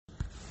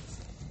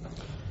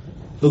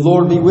The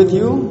Lord be with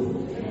you.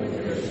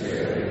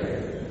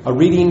 A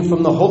reading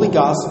from the Holy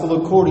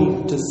Gospel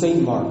according to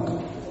St. Mark.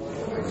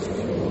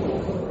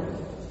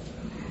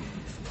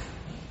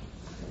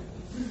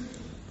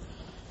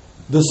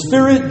 The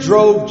Spirit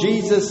drove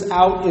Jesus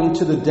out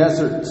into the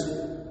desert,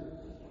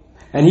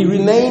 and he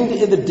remained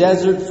in the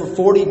desert for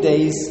 40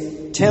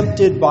 days,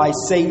 tempted by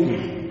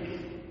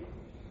Satan.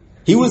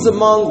 He was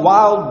among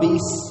wild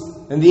beasts,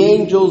 and the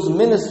angels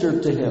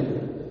ministered to him.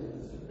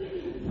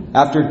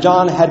 After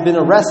John had been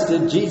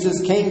arrested,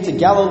 Jesus came to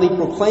Galilee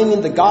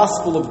proclaiming the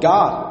gospel of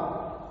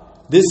God.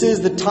 This is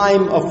the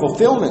time of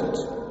fulfillment.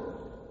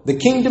 The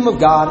kingdom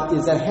of God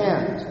is at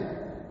hand.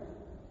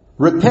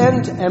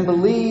 Repent and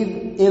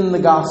believe in the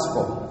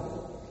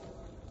gospel.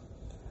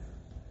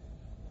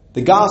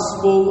 The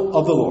gospel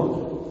of the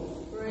Lord.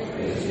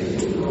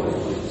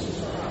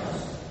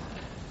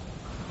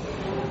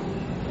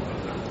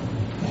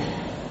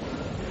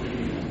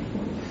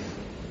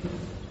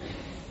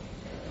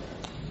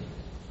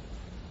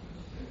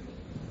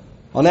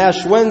 On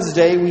Ash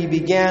Wednesday, we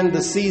began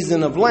the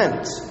season of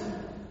Lent,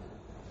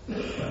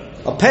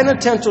 a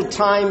penitential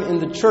time in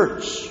the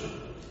church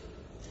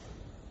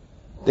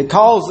that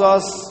calls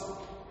us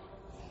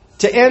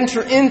to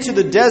enter into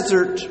the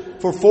desert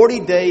for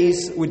 40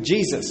 days with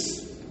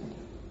Jesus.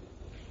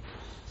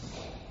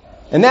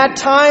 And that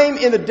time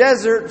in the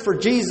desert for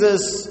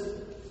Jesus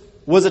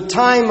was a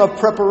time of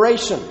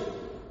preparation.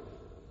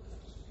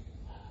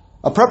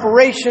 A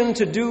preparation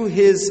to do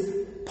his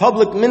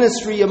public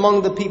ministry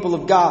among the people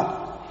of God.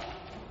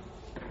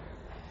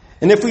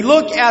 And if we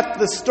look at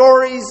the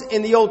stories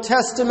in the Old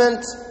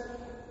Testament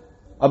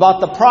about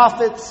the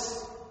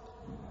prophets,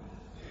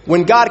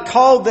 when God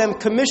called them,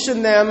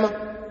 commissioned them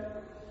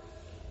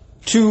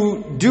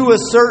to do a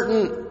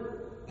certain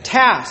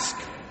task,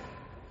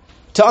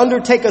 to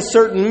undertake a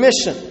certain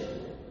mission,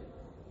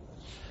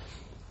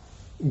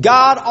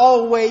 God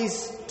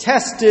always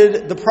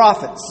tested the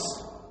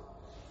prophets.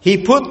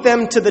 He put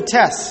them to the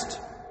test.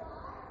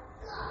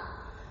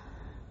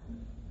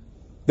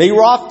 They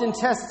were often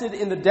tested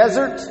in the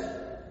desert.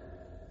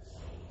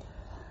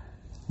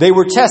 They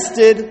were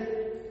tested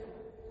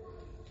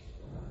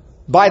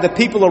by the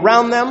people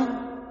around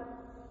them.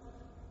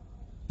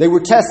 They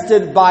were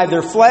tested by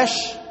their flesh.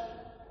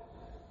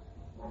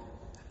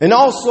 And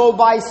also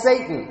by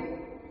Satan.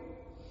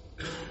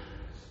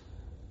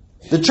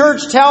 The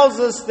church tells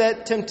us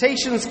that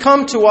temptations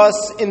come to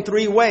us in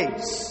three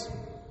ways.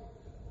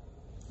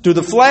 Through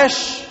the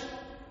flesh,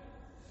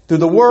 through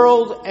the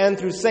world, and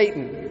through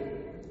Satan.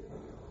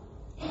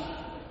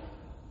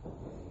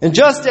 And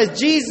just as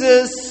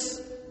Jesus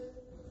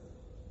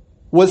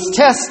was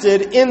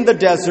tested in the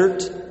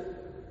desert,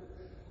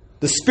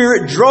 the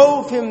Spirit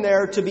drove him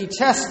there to be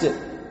tested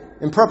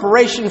in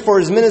preparation for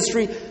his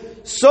ministry,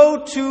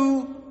 so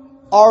too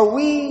are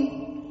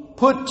we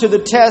put to the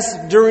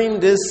test during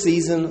this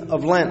season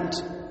of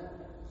Lent.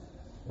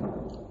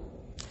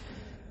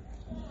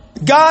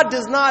 God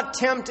does not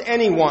tempt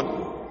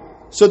anyone.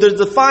 So there's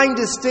a fine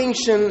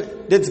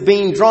distinction that's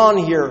being drawn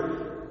here.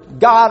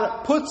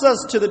 God puts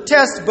us to the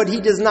test, but he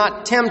does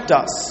not tempt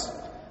us.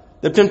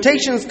 The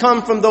temptations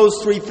come from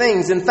those three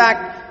things. In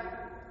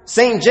fact,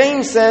 St.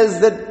 James says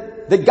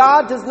that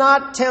God does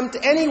not tempt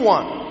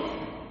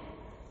anyone.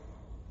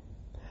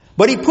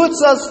 But he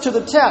puts us to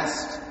the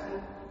test,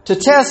 to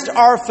test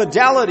our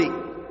fidelity.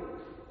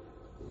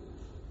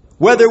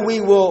 Whether we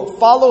will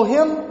follow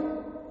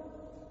him,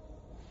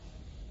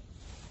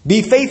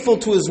 be faithful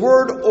to his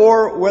word,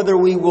 or whether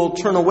we will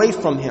turn away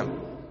from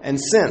him and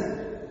sin.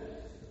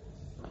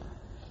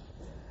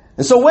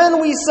 And so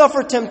when we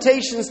suffer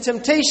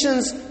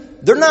temptations,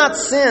 they're not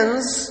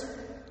sins.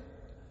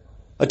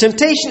 A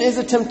temptation is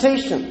a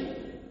temptation.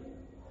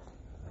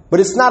 But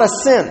it's not a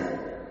sin.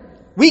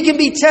 We can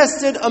be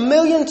tested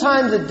 1,000,000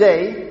 times a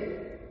day.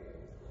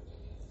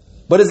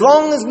 But as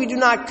long as we do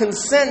not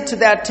consent to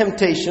that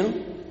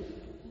temptation,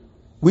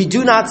 we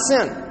do not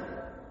sin.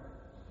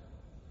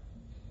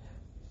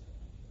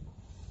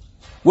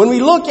 When we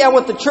look at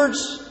what the church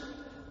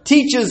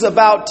teaches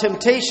about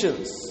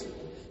temptations,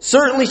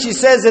 certainly she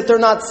says that they're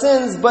not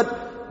sins,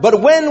 but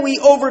when we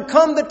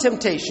overcome the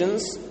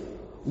temptations,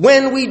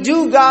 when we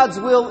do God's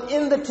will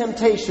in the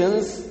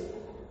temptations,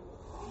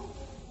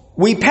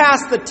 we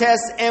pass the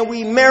test and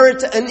we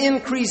merit an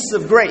increase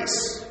of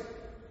grace.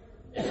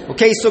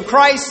 Okay, so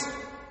Christ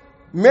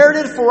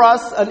merited for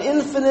us an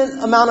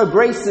infinite amount of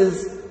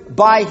graces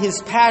by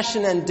his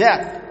passion and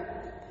death.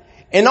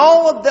 And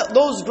all of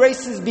those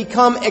graces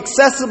become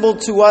accessible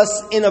to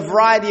us in a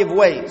variety of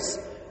ways.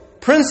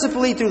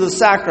 Principally through the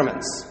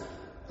sacraments,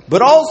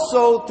 but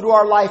also through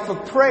our life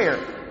of prayer.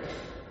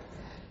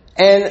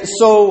 And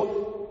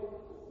so,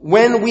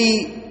 when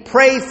we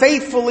pray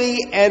faithfully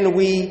and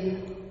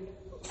we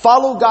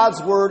follow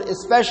God's word,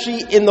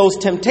 especially in those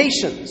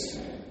temptations,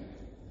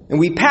 and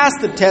we pass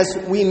the test,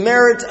 we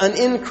merit an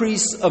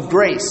increase of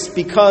grace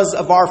because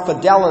of our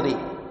fidelity,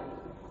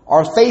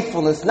 our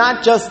faithfulness,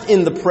 not just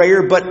in the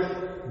prayer,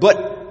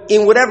 but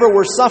in whatever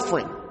we're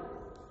suffering.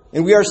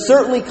 And we are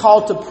certainly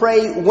called to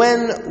pray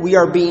when we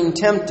are being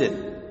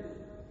tempted.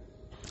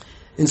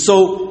 And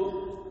so,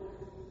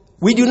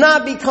 we do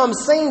not become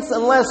saints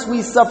unless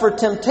we suffer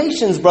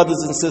temptations,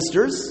 brothers and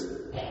sisters.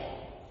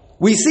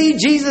 We see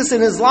Jesus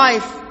in his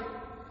life,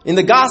 in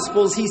the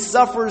Gospels, he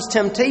suffers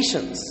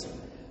temptations,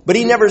 but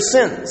he never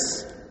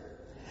sins.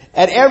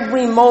 At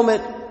every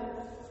moment,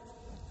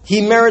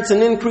 he merits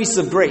an increase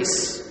of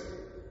grace.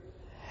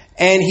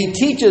 And he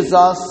teaches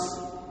us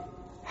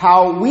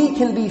how we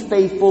can be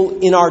faithful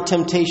in our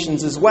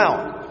temptations as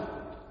well.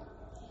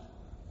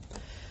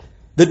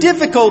 The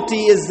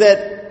difficulty is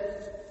that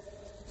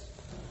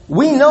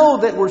we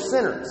know that we're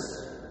sinners.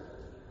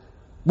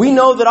 We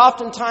know that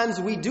oftentimes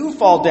we do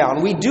fall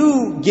down. We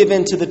do give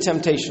in to the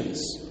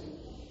temptations.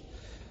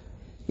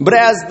 But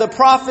as the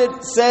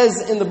prophet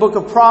says in the book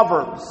of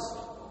Proverbs,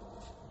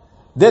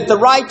 that the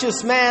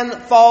righteous man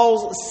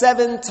falls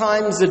 7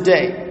 times a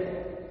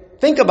day.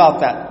 Think about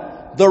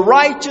that. The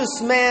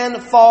righteous man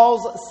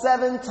falls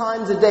 7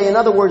 times a day. In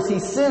other words, he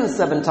sins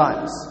 7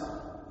 times.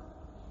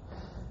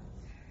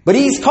 But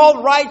he's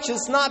called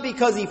righteous not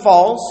because he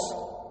falls.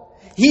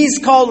 He's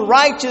called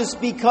righteous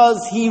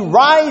because he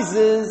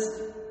rises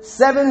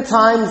 7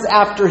 times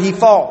after he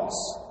falls.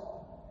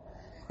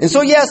 And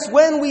so yes,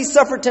 when we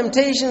suffer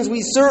temptations,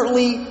 we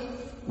certainly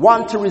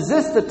want to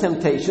resist the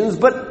temptations,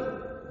 but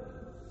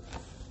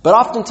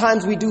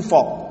oftentimes we do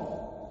fall.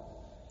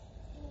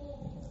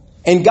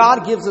 And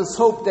God gives us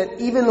hope that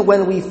even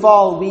when we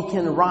fall, we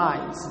can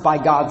rise by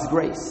God's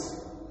grace.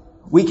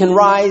 We can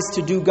rise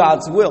to do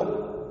God's will.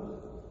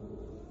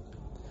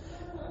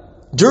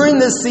 During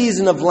this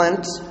season of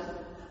Lent,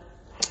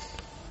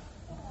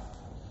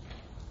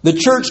 the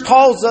church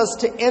calls us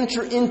to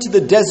enter into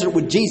the desert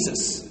with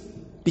Jesus.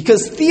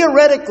 Because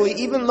theoretically,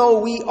 even though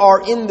we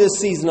are in this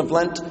season of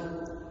Lent,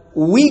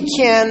 we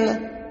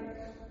can,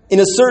 in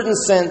a certain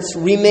sense,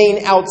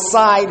 remain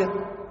outside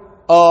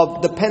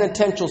of the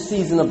penitential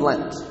season of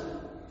Lent.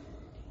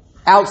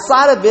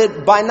 Outside of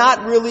it by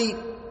not really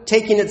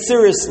taking it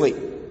seriously.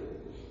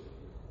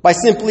 By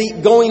simply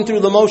going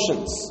through the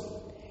motions.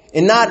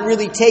 And not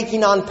really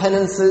taking on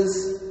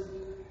penances.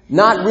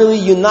 Not really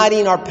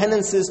uniting our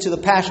penances to the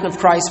passion of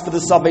Christ for the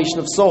salvation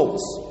of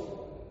souls.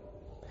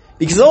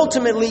 Because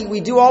ultimately, we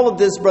do all of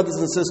this, brothers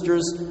and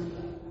sisters,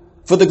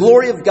 for the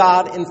glory of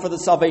God and for the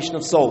salvation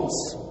of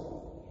souls.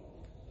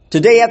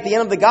 Today, at the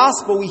end of the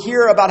gospel, we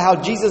hear about how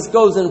Jesus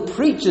goes and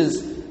preaches,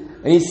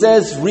 and he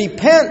says,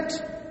 repent.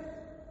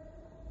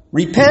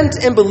 Repent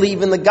and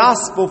believe in the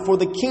gospel, for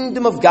the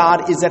kingdom of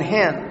God is at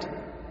hand.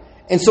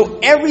 And so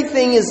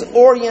everything is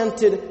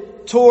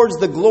oriented towards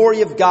the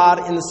glory of God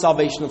and the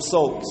salvation of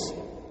souls.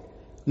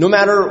 No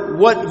matter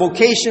what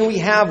vocation we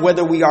have,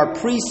 whether we are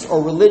priests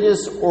or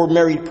religious or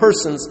married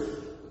persons,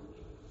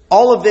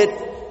 all of it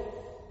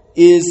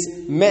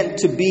is meant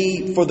to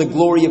be for the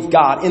glory of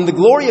God. And the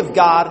glory of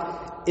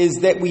God is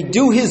that we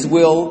do His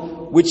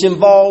will, which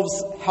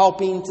involves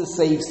helping to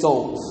save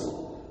souls.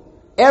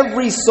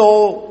 Every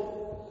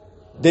soul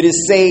that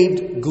is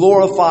saved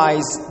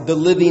glorifies the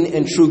living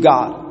and true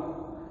God.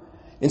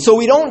 And so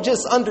we don't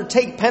just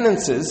undertake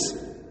penances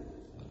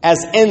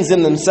as ends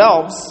in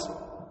themselves.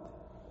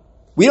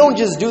 We don't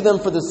just do them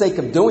for the sake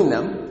of doing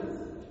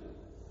them.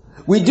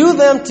 We do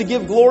them to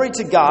give glory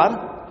to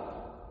God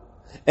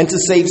and to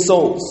save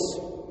souls.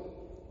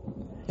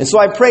 And so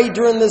I pray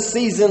during this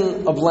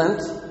season of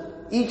Lent,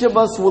 each of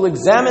us will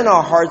examine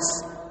our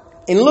hearts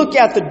and look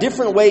at the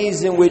different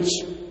ways in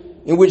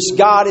which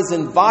God is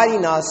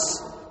inviting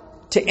us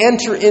to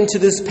enter into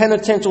this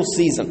penitential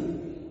season.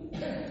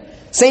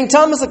 St.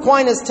 Thomas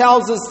Aquinas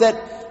tells us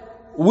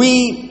that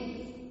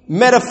we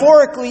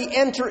metaphorically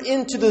enter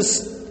into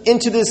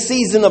this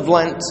season of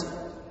Lent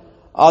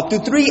through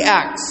 3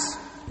 acts.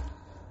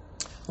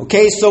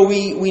 Okay, so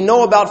we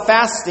know about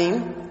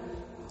fasting.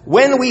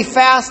 When we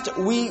fast,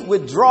 we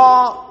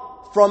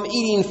withdraw from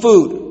eating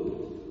food.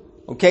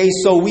 Okay,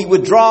 so we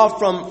withdraw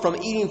from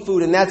eating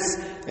food,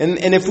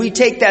 and if we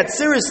take that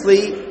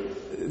seriously,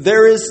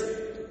 there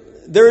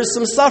is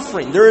some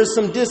suffering, there is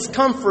some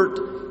discomfort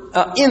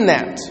in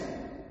that.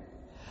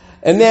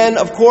 And then,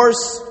 of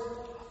course,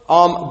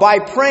 by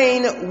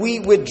praying, we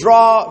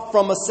withdraw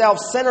from a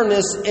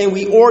self-centeredness and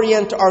we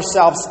orient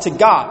ourselves to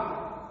God.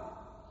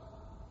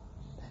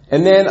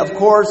 And then, of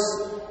course,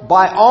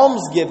 by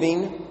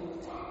almsgiving,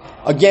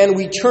 again,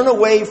 we turn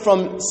away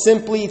from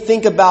simply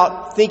thinking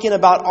about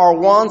our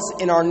wants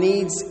and our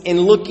needs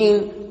and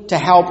looking to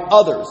help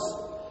others.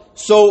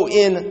 So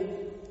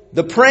in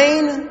the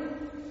praying,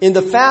 in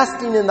the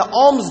fasting, and the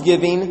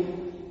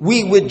almsgiving,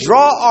 we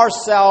withdraw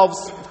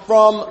ourselves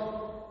from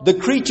the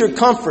creature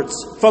comforts,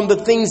 from the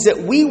things that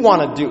we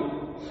want to do.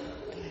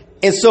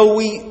 And so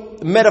we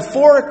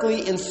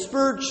metaphorically and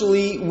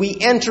spiritually, we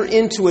enter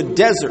into a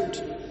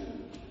desert.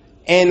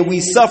 And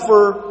we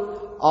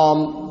suffer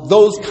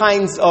those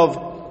kinds of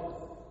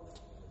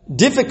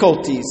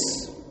difficulties.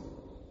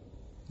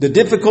 The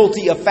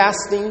difficulty of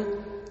fasting.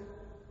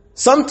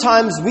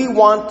 Sometimes we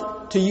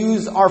want to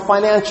use our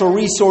financial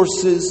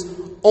resources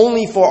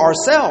only for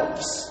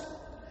ourselves.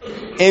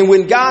 And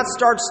when God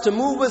starts to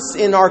move us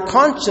in our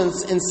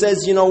conscience and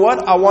says, you know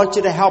what, I want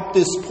you to help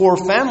this poor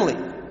family.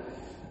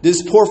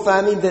 This poor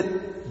family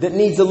that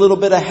needs a little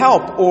bit of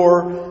help,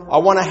 or I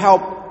want to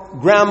help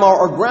grandma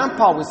or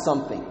grandpa with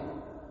something.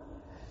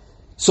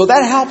 So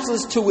that helps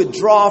us to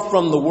withdraw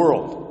from the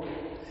world.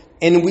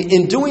 And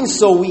in doing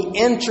so, we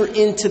enter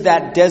into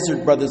that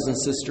desert, brothers and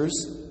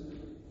sisters.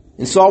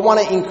 And so I want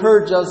to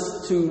encourage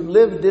us to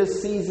live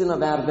this season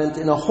of Advent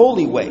in a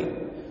holy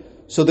way,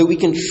 so that we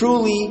can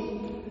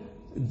truly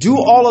do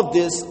all of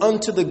this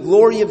unto the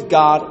glory of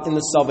God in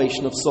the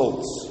salvation of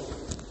souls.